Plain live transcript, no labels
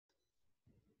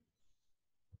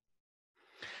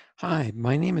Hi,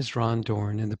 my name is Ron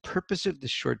Dorn, and the purpose of this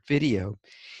short video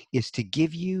is to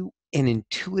give you an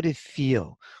intuitive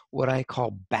feel, what I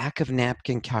call back of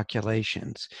napkin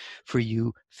calculations, for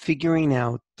you figuring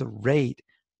out the rate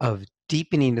of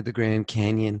deepening of the Grand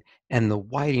Canyon and the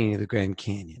widening of the Grand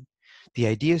Canyon. The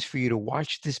idea is for you to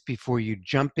watch this before you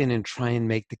jump in and try and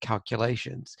make the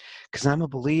calculations, because I'm a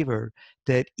believer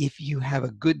that if you have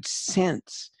a good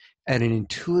sense at an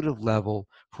intuitive level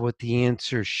for what the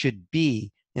answer should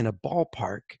be, in a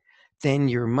ballpark, then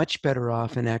you're much better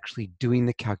off in actually doing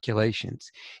the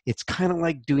calculations. It's kind of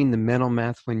like doing the mental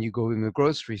math when you go in the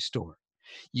grocery store.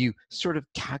 You sort of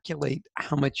calculate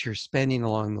how much you're spending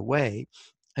along the way,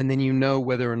 and then you know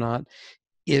whether or not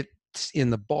it's in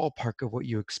the ballpark of what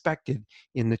you expected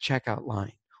in the checkout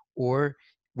line. Or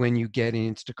when you get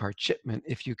an Instacart shipment,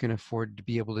 if you can afford to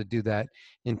be able to do that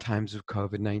in times of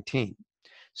COVID-19.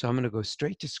 So I'm going to go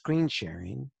straight to screen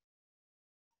sharing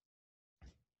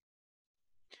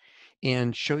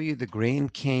and show you the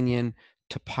Grand Canyon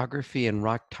topography and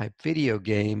rock type video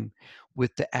game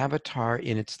with the avatar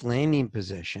in its landing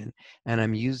position, and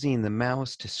I'm using the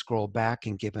mouse to scroll back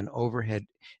and give an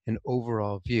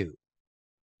overall view.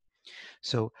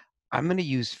 So I'm going to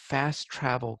use fast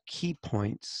travel key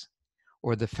points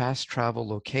or the fast travel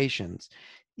locations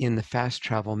in the fast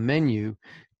travel menu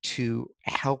to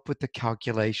help with the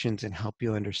calculations and help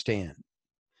you understand.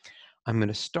 I'm going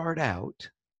to start out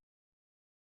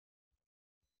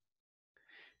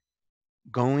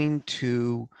going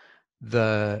to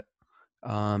the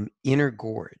inner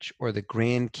gorge or the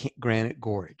Granite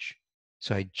Gorge.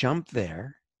 So I jump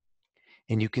there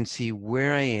and you can see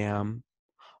where I am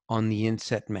on the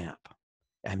inset map.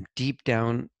 I'm deep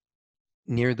down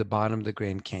near the bottom of the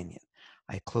Grand Canyon.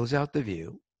 I close out the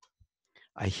view.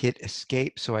 I hit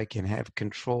escape so I can have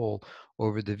control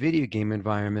over the video game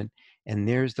environment, and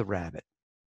there's the rabbit.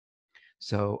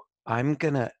 So I'm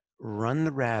gonna run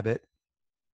the rabbit.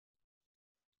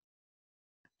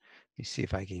 Let me see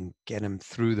if I can get him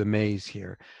through the maze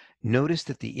here. Notice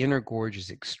that the inner gorge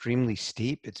is extremely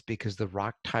steep. It's because the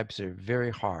rock types are very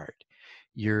hard.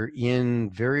 You're in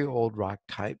very old rock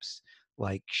types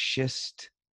like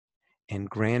schist and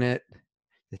granite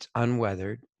that's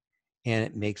unweathered, and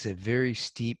it makes a very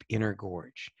steep inner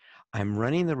gorge. I'm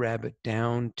running the rabbit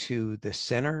down to the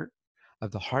center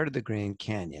of the heart of the Grand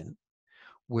Canyon,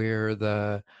 where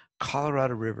the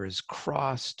Colorado River is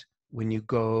crossed when you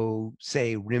go,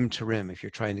 say, rim to rim, if you're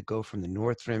trying to go from the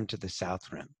north rim to the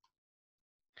south rim.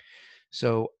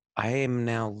 So I am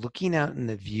now looking out in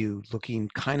the view, looking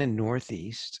kind of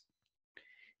northeast.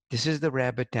 This is the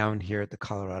rabbit down here at the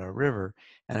Colorado River,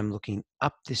 and I'm looking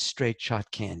up this straight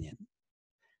shot canyon,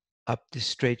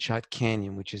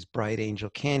 which is Bright Angel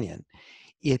Canyon.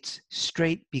 It's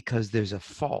straight because there's a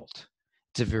fault.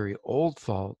 It's a very old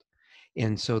fault.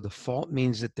 And so the fault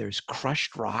means that there's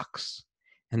crushed rocks,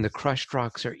 and the crushed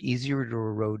rocks are easier to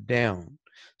erode down.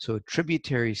 So a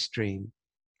tributary stream,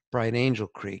 Bright Angel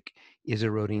Creek, is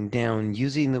eroding down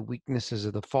using the weaknesses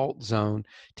of the fault zone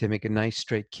to make a nice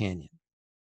straight canyon.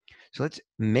 So let's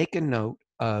make a note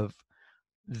of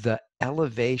the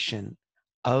elevation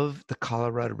of the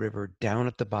Colorado River down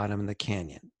at the bottom of the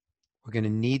canyon. We're going to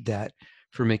need that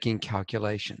for making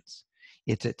calculations.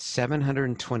 It's at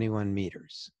 721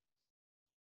 meters.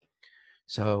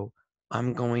 So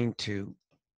I'm going to,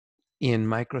 in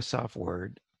Microsoft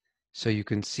Word, so you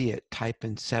can see it, type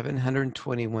in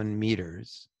 721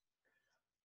 meters,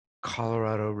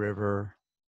 Colorado River,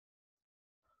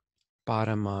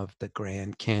 bottom of the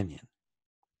Grand Canyon.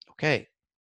 Okay,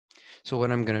 so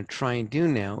what I'm going to try and do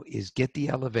now is get the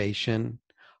elevation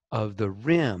of the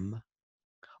rim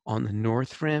on the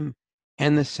north rim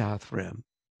and the south rim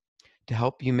to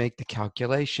help you make the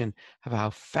calculation of how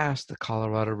fast the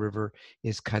Colorado River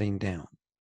is cutting down.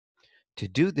 To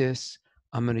do this,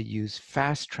 I'm going to use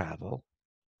fast travel,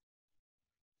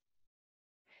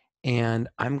 and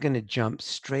I'm going to jump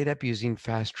straight up using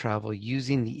fast travel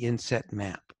using the inset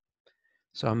map.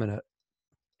 So I'm going to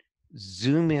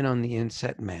zoom in on the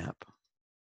inset map,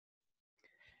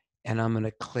 and I'm going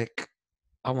to click,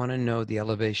 I want to know the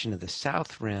elevation of the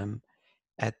south rim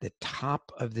at the top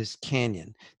of this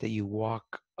canyon that you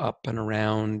walk up and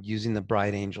around using the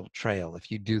Bright Angel Trail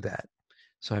if you do that.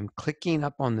 So I'm clicking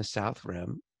up on the south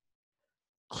rim,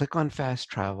 click on fast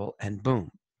travel, and boom.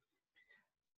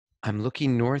 I'm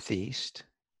looking northeast,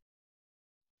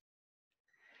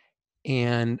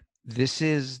 and this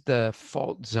is the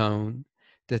fault zone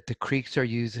that the creeks are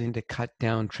using to cut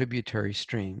down tributary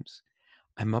streams.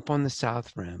 I'm up on the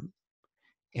south rim,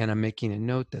 and I'm making a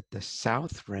note that the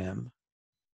south rim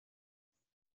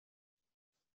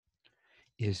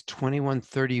is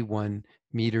 2131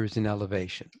 meters in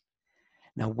elevation.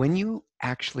 Now, when you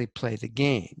actually play the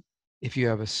game, if you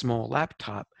have a small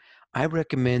laptop, I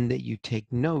recommend that you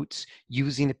take notes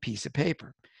using a piece of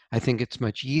paper. I think it's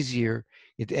much easier.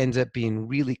 It ends up being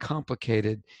really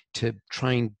complicated to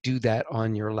try and do that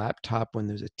on your laptop when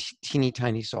there's a teeny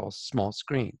tiny small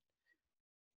screen.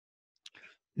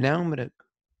 Now I'm going to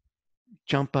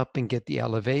jump up and get the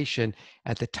elevation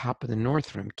at the top of the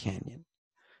North Rim Canyon.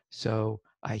 So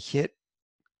I hit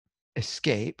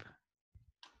escape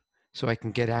so I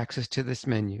can get access to this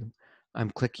menu.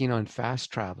 I'm clicking on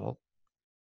fast travel.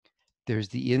 There's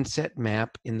the inset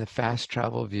map in the fast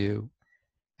travel view,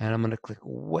 and I'm going to click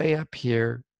way up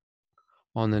here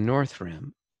on the North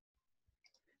Rim,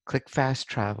 click fast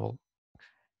travel,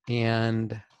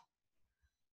 and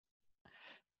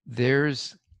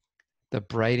there's the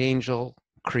Bright Angel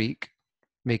Creek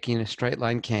making a straight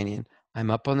line canyon. I'm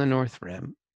up on the North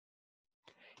Rim,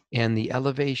 and the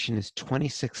elevation is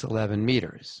 2611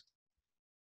 meters.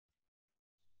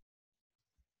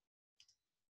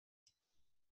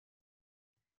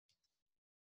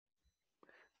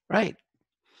 Right.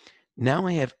 Now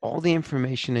I have all the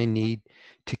information I need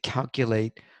to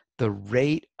calculate the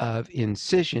rate of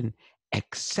incision,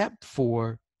 except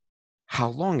for how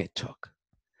long it took.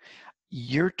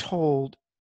 You're told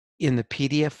in the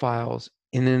PDF files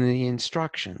and in the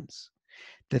instructions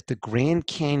that the Grand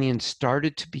Canyon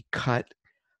started to be cut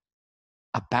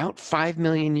about 5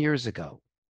 million years ago.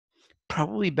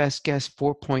 Probably best guess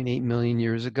 4.8 million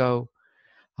years ago.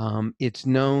 It's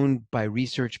known by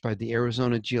research by the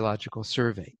Arizona Geological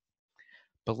Survey.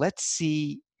 But let's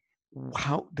see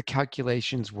how the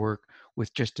calculations work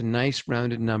with just a nice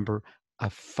rounded number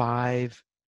of 5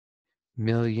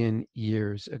 million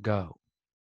years ago.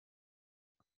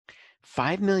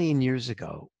 5 million years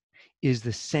ago is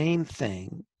the same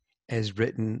thing as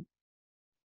written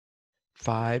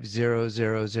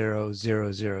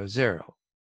 5,000,000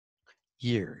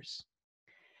 years.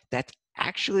 That's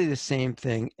actually the same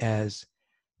thing as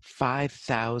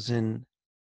 5,000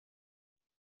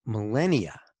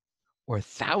 millennia or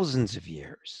thousands of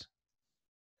years.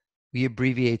 We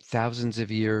abbreviate thousands of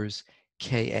years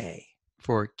Ka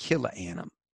for kiloannum.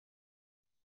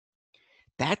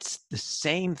 That's the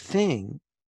same thing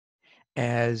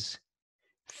as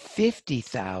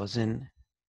 50,000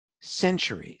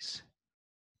 centuries.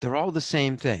 They're all the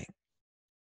same thing.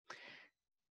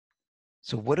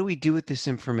 So what do we do with this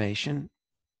information?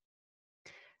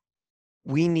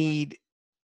 We need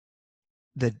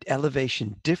the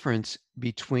elevation difference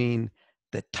between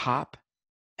the top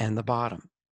and the bottom.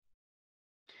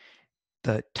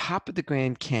 The top of the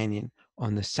Grand Canyon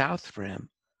on the south rim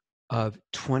of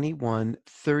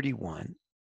 2131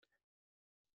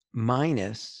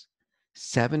 minus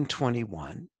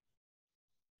 721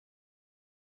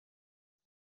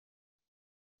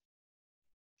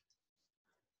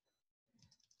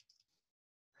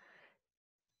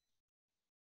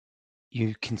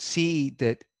 you can see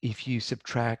that if you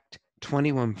subtract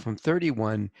 21 from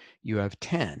 31, you have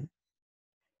 10.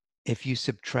 If you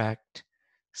subtract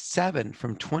 7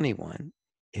 from 21,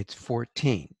 it's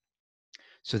 14.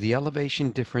 So the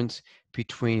elevation difference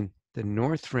between the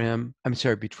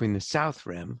between the south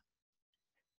rim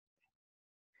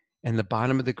and the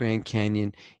bottom of the Grand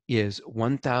Canyon is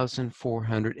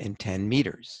 1,410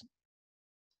 meters.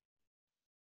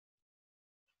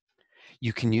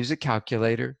 You can use a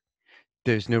calculator.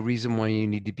 There's no reason why you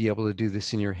need to be able to do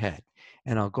this in your head.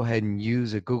 And I'll go ahead and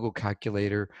use a Google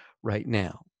calculator right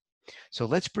now. So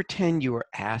let's pretend you were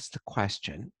asked the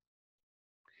question,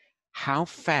 how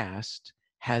fast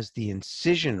has the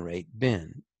incision rate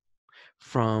been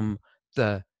from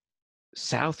the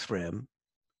south rim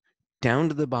down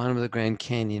to the bottom of the Grand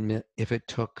Canyon if it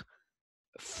took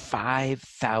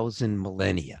 5,000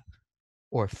 millennia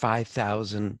or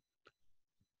 5,000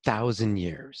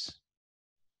 years?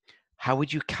 How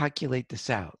would you calculate this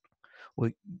out?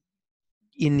 Well,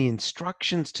 in the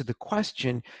instructions to the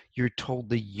question, you're told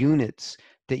the units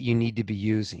that you need to be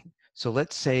using. So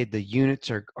let's say the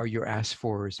units are you're asked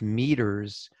for is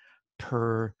meters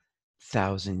per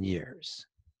 1,000 years.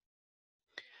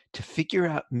 To figure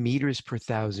out meters per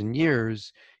 1,000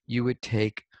 years, you would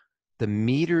take the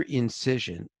meter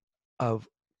incision of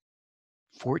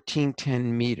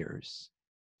 1410 meters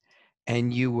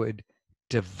and you would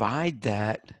divide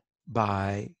that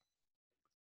by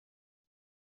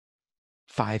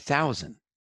 5,000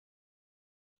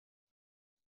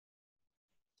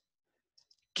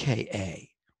 Ka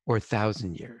or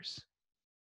 1,000 years.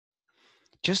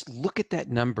 Just look at that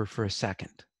number for a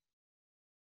second.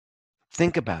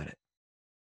 Think about it.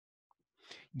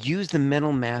 Use the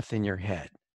mental math in your head.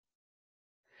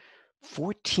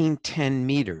 1410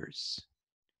 meters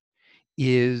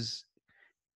is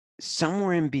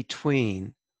somewhere in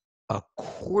between a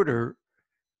quarter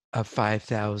of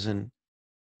 5,000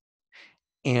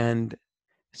 and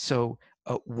so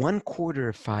 1/4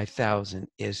 of 5,000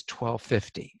 is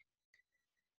 1250.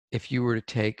 If you were to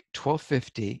take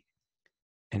 1250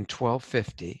 and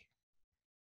 1250,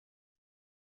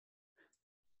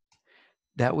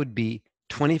 that would be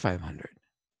 2,500.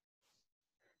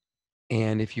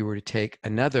 And if you were to take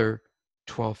another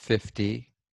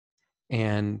 1250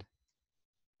 and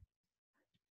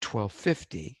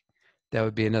 1250, that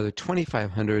would be another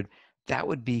 2,500. That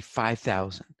would be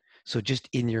 5,000. So just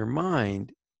in your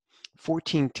mind,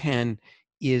 1410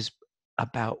 is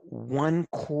about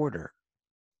 1/4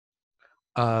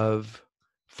 of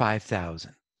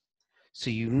 5,000. So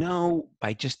you know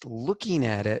by just looking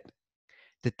at it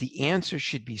that the answer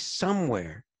should be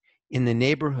somewhere in the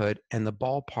neighborhood and the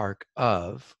ballpark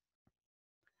of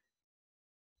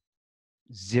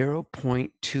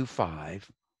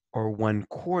 0.25 or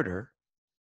 1/4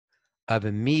 of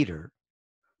a meter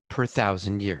per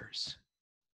 1,000 years.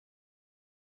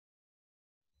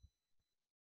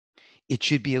 It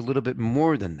should be a little bit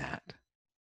more than that.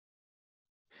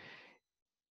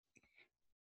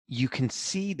 You can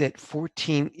see that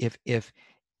 14,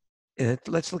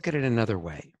 let's look at it another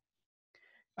way.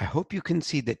 I hope you can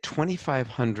see that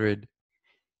 2,500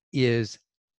 is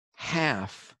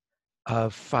half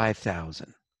of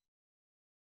 5,000.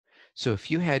 So if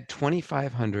you had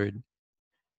 2,500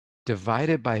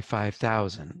 divided by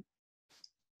 5,000,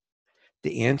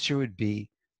 the answer would be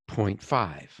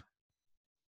 0.5.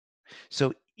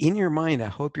 So in your mind, I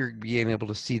hope you're being able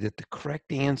to see that the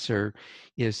correct answer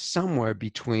is somewhere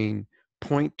between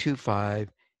 0.25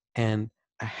 and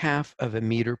a half of a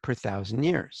meter per 1,000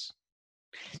 years.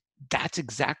 That's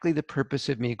exactly the purpose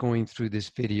of me going through this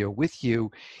video with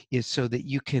you, is so that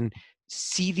you can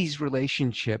see these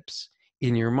relationships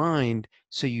in your mind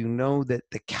so you know that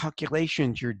the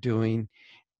calculations you're doing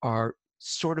are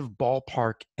sort of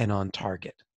ballpark and on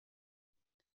target.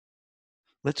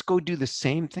 Let's go do the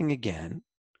same thing again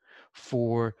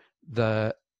for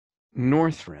the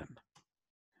north rim.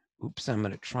 Oops, I'm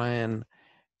going to try and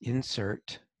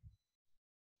insert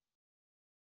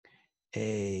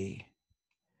a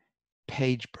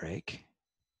page break.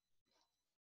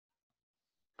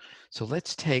 So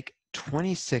let's take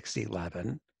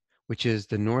 2611, which is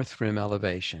the north rim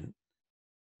elevation,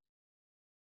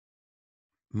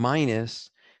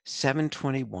 minus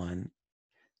 721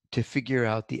 to figure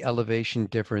out the elevation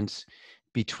difference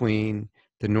between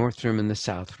the north rim and the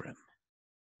south rim.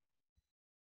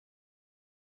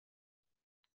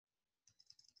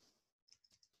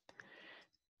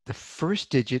 The first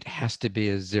digit has to be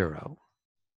a 0.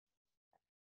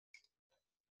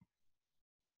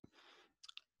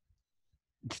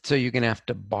 So you're going to have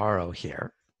to borrow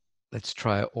here. Let's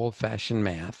try old-fashioned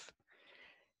math.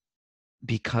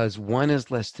 Because 1 is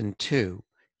less than 2,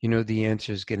 you know the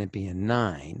answer is going to be a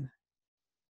 9.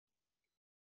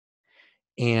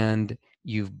 And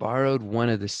you've borrowed one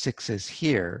of the 6's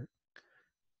here.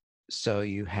 So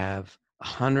you have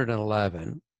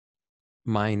 111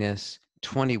 minus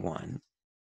 21,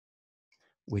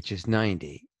 which is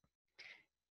 90.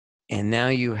 And now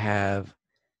you have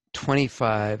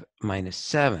 25 minus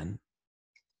 7,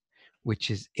 which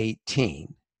is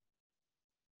 18.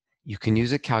 You can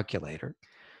use a calculator.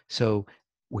 So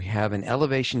we have an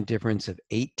elevation difference of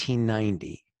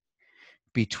 1890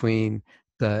 between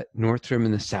the north rim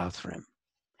and the south rim.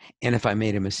 And if I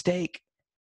made a mistake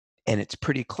and it's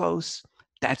pretty close,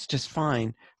 that's just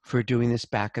fine for doing this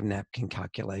back of napkin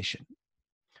calculation.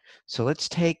 So let's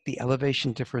take the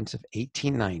elevation difference of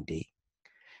 1890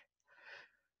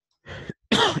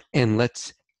 and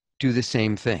let's do the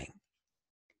same thing.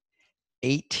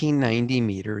 1890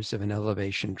 meters of an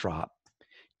elevation drop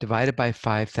divided by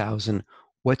 5,000,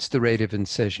 what's the rate of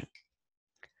incision?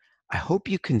 I hope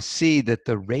you can see that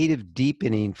the rate of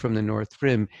deepening from the north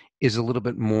rim is a little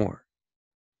bit more.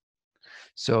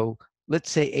 So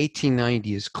let's say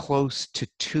 1890 is close to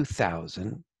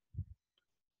 2,000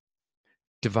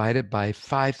 divided by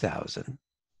 5,000.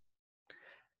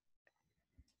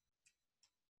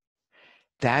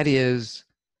 That is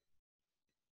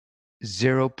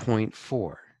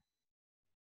 0.4,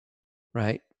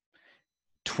 right?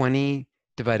 20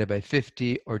 divided by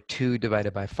 50 or 2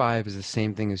 divided by 5 is the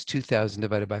same thing as 2,000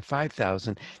 divided by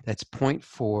 5,000. That's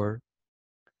 0.4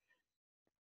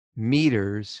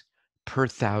 meters per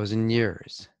 1,000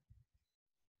 years.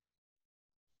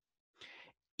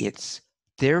 It's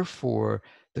therefore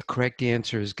the correct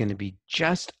answer is going to be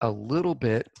just a little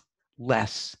bit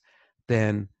less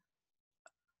than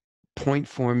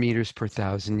 0.4 meters per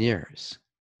 1,000 years.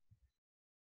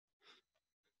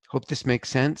 Hope this makes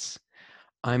sense.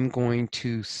 I'm going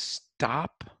to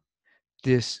stop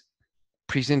this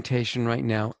presentation right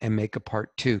now and make a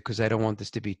part 2 because I don't want this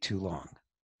to be too long.